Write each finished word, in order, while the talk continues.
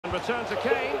Return to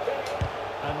Kane,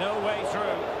 and no way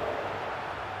through.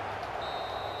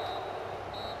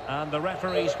 And the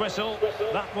referee's whistle.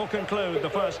 That will conclude the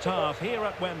first half here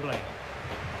at Wembley.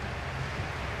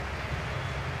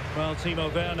 Well,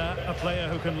 Timo Werner, a player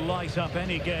who can light up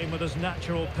any game with his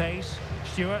natural pace.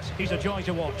 Stuart, he's a joy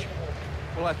to watch.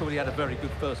 Well, I thought he had a very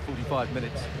good first 45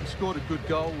 minutes. He scored a good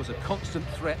goal, was a constant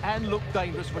threat, and looked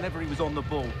dangerous whenever he was on the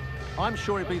ball. I'm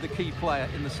sure he'll be the key player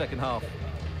in the second half.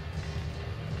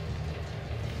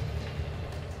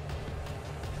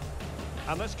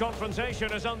 And this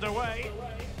confrontation is underway.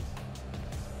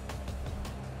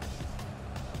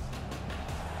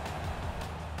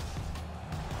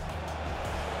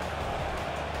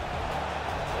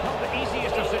 Not the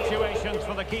easiest of situations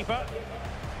for the keeper.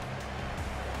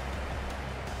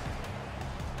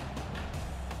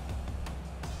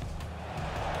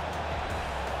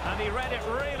 And he read it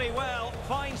really well.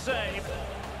 Fine save.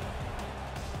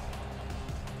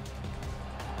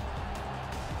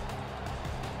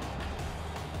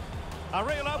 A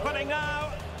real opening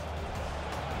now.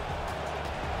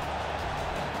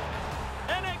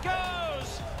 In it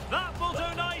goes. That will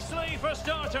do nicely for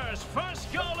starters.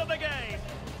 First goal of the game.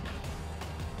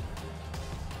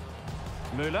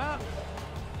 Müller.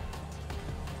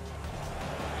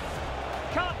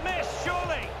 Can't miss,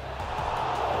 surely.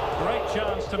 Great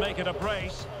chance to make it a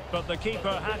brace, but the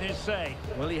keeper had his say.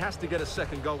 Well, he has to get a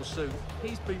second goal soon.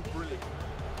 He's been brilliant.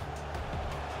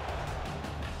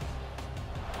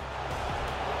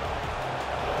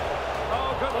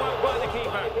 Good work by the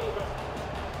keeper.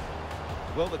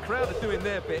 Well, the crowd are doing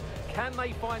their bit. Can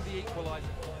they find the equalizer?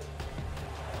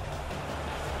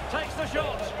 Takes the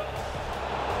shot.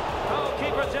 Oh,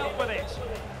 keeper dealt with it.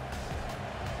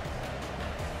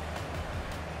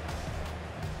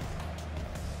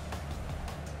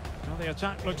 Well, the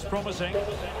attack looks promising.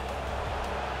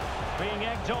 Being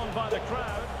egged on by the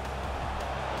crowd.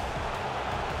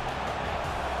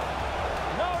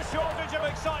 No shortage of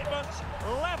excitement.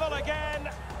 Level again.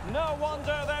 No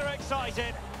wonder they're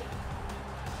excited.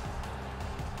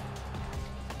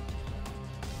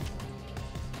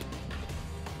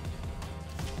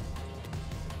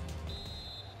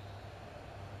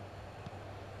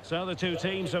 So the two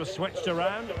teams have switched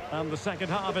around and the second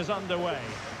half is underway.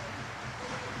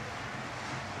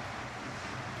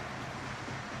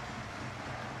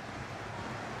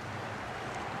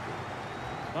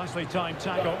 Nicely timed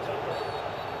tackle.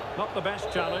 Not the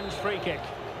best challenge, free kick.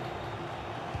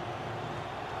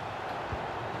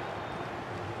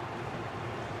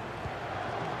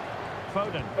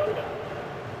 Foden.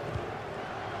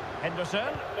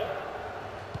 Henderson.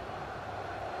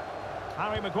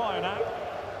 Harry Maguire now.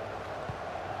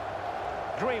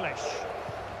 Grealish.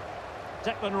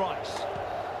 Declan Rice.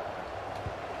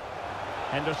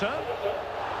 Henderson.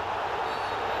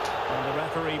 And the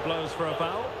referee blows for a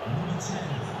foul.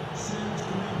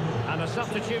 And a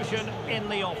substitution in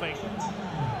the offing.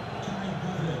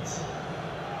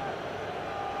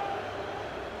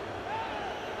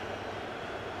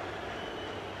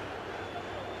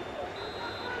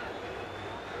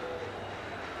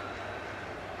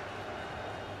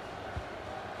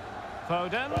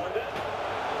 Foden.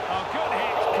 Oh, good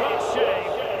hit, close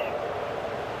shave.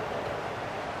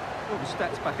 Well, the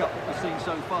stats back up what we've seen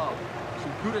so far.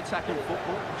 Some good attacking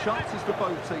football, chances for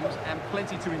both teams, and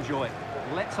plenty to enjoy.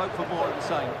 Let's hope for more of the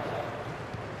same.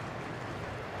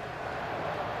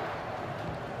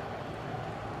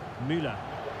 Müller.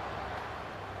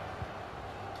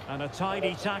 And a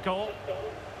tidy tackle.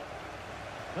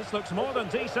 This looks more than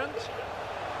decent.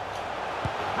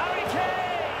 Harry Kane!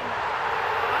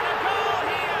 And a goal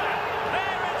here!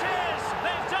 There it is!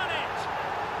 They've done it!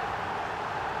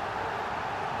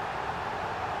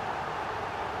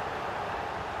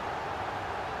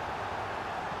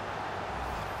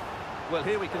 Well,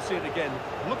 here we can see it again.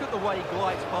 Look at the way he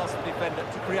glides past the defender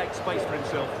to create space for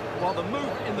himself, while the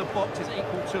movement in the box is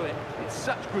equal to it. It's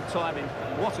such good timing.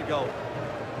 What a goal.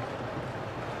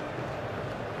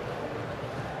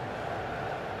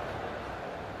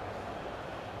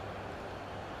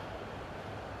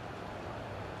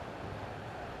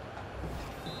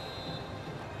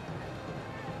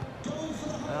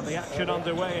 And the action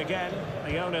underway again.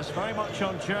 The onus very much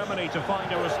on Germany to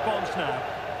find a response now.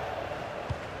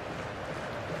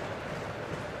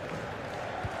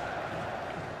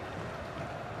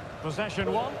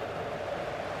 Possession one.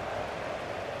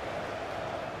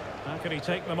 How can he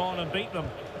take them on and beat them?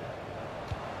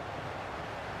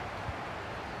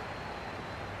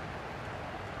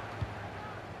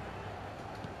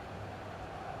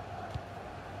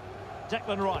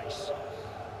 Declan Rice.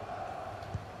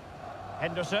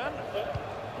 Henderson.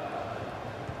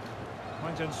 Well,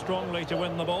 Pointed strongly to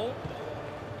win the ball.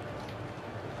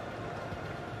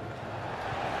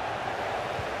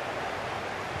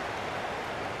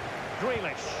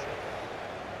 Grealish.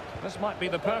 This might be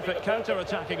the perfect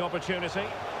counter-attacking opportunity.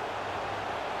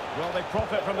 Will they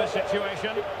profit from this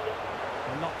situation?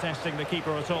 Well, not testing the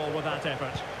keeper at all with that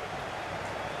effort.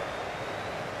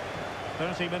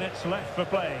 30 minutes left for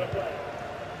play.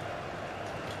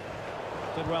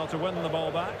 Did well to win the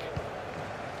ball back.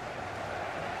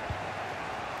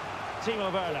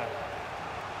 Timo Werner.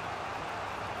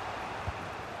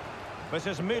 This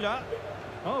is Müller.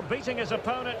 Oh, beating his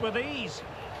opponent with ease.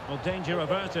 Well, danger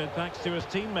averted thanks to his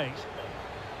teammate.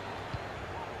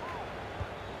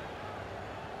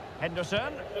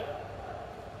 Henderson.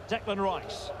 Declan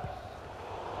Rice.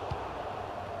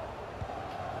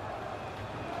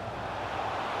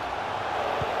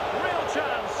 Real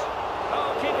chance.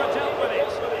 Oh, keeper dealt with it.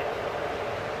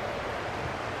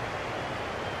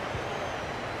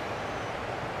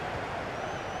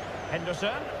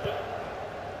 Henderson.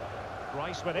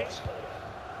 Rice with it.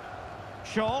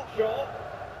 Shaw.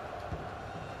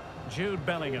 Jude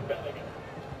Bellingham.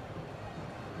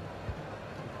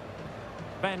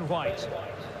 Ben White.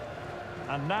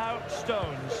 And now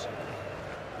Stones.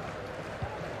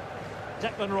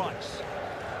 Declan Rice.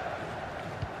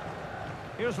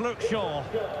 Here's Luke Shaw.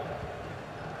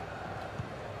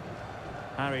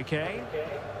 Harry Kane.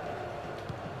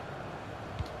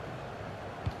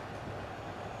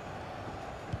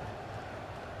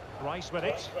 Rice with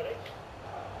it.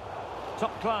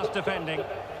 Top-class defending.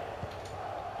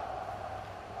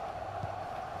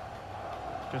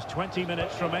 Just 20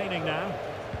 minutes remaining now.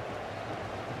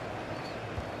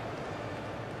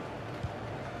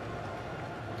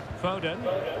 Foden.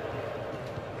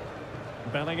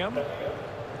 Bellingham.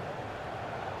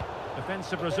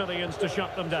 Defensive Brazilians to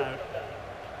shut them down.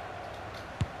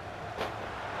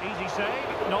 Easy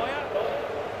save. Neuer.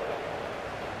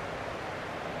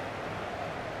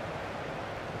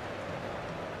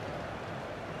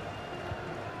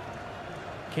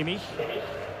 Kimmich.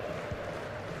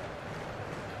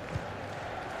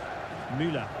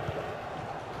 Müller.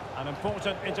 An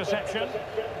important interception.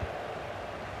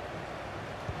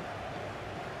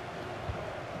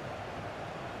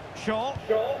 Shaw.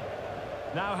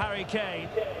 Now Harry Kane.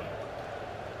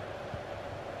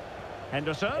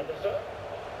 Henderson.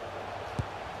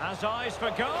 Has eyes for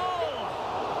goal.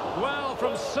 Well,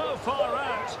 from so far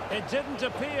out, it didn't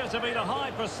appear to be the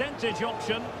high percentage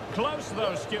option. Close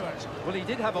though, Stuart. Well, he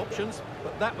did have options,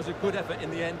 but that was a good effort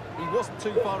in the end. He wasn't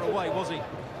too far away, was he?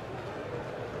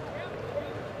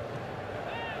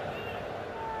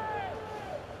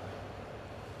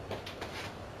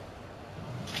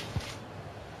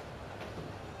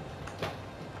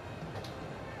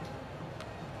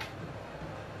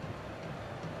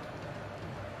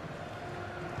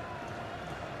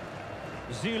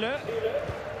 Süle.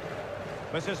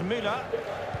 This is Müller.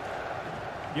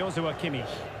 Joshua Kimmich.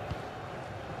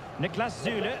 Niklas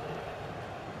Süle.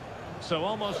 So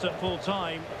almost at full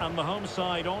time, and the home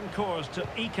side on course to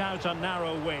eke out a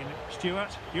narrow win.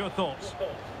 Stuart, your thoughts?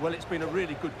 Well, it's been a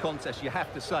really good contest, you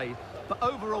have to say. But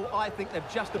overall, I think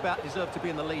they've just about deserved to be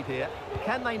in the lead here.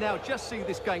 Can they now just see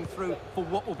this game through for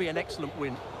what will be an excellent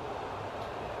win?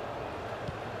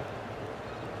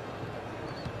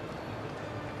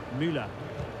 Müller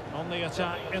on the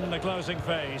attack in the closing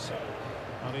phase.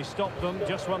 And he stopped them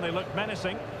just when they looked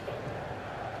menacing.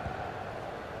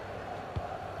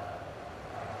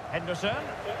 Henderson.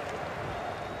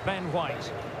 Ben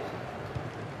White.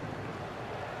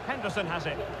 Henderson has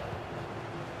it.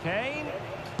 Kane.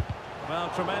 Well,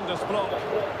 tremendous block.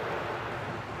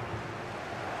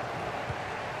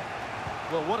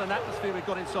 Well, what an atmosphere we've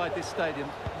got inside this stadium.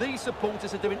 These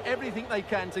supporters are doing everything they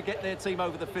can to get their team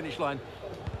over the finish line.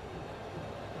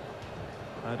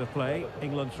 Out of play,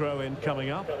 England throw-in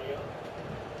coming up.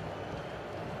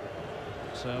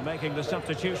 So making the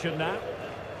substitution now.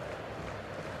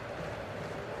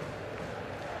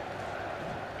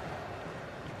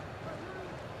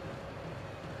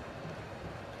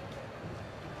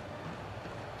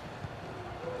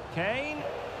 Kane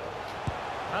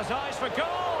has eyes for goal.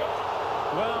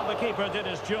 Well, the keeper did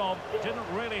his job. Didn't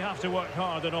really have to work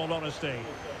hard, in all honesty.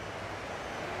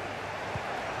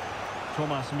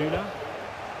 Thomas Müller.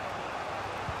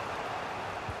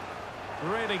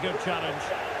 Really good challenge.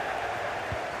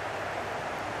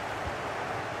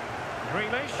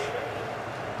 Grealish.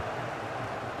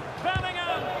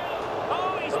 Bellingham!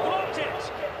 Oh, he's blocked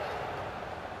it!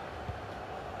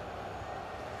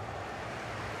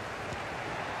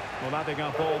 Well, adding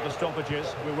up all the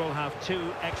stoppages, we will have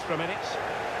 2 extra minutes.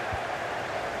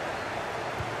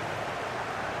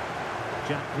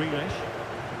 Jack Grealish.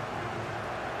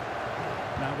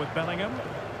 Now with Bellingham.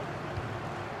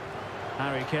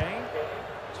 Harry Kane.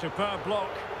 Superb block.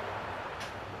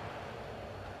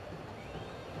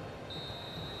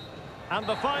 And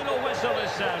the final whistle is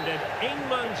sounded.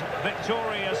 England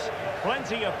victorious.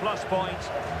 Plenty of plus points.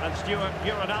 And Stuart,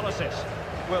 your analysis.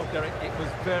 Well, Derek, it was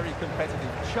very competitive.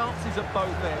 Chances at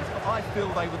both ends, but I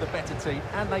feel they were the better team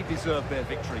and they deserved their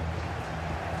victory.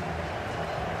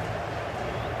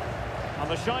 And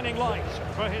the shining light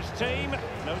for his team.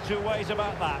 No two ways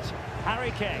about that. Harry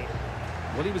Kane.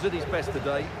 Well, he was at his best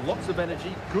today. Lots of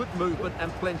energy, good movement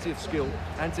and plenty of skill.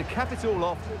 And to cap it all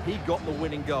off, he got the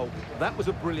winning goal. That was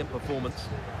a brilliant performance.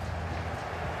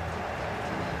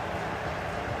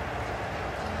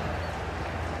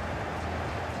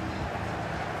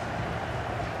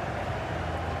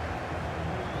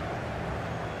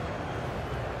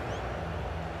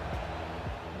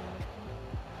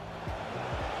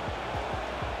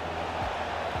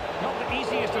 Not the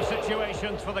easiest of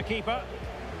situations for the keeper.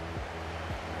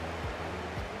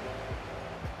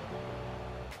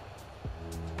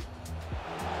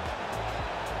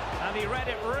 And he read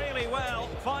it really well.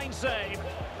 Fine save.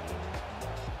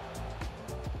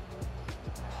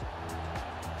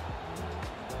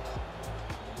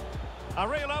 A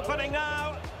real opening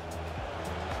now.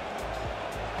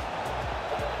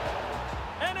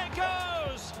 In it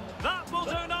goes. That will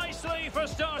do nicely for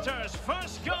starters.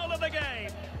 First goal of the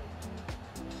game.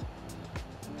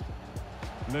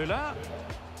 Müller.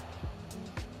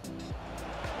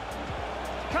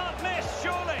 Can't miss,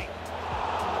 surely.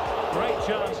 Great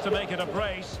chance to make it a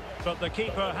brace, but the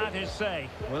keeper had his say.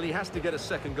 Well, he has to get a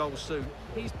second goal soon.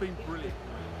 He's been brilliant.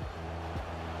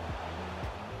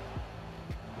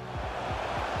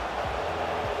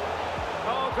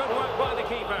 Oh, good work by the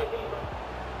keeper.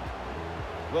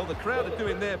 Well, the crowd are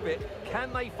doing their bit.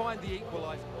 Can they find the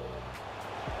equaliser?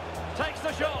 Takes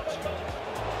the shot.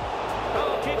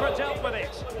 Oh, keeper dealt with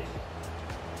it.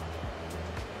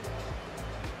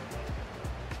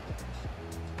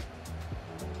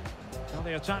 Well,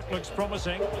 the attack looks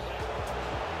promising.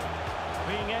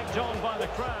 Being egged on by the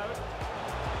crowd.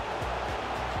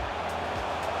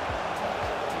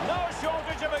 No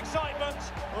shortage of excitement.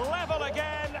 Level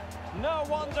again. No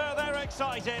wonder they're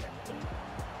excited.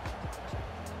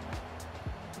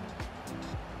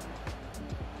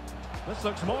 This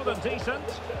looks more than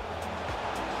decent.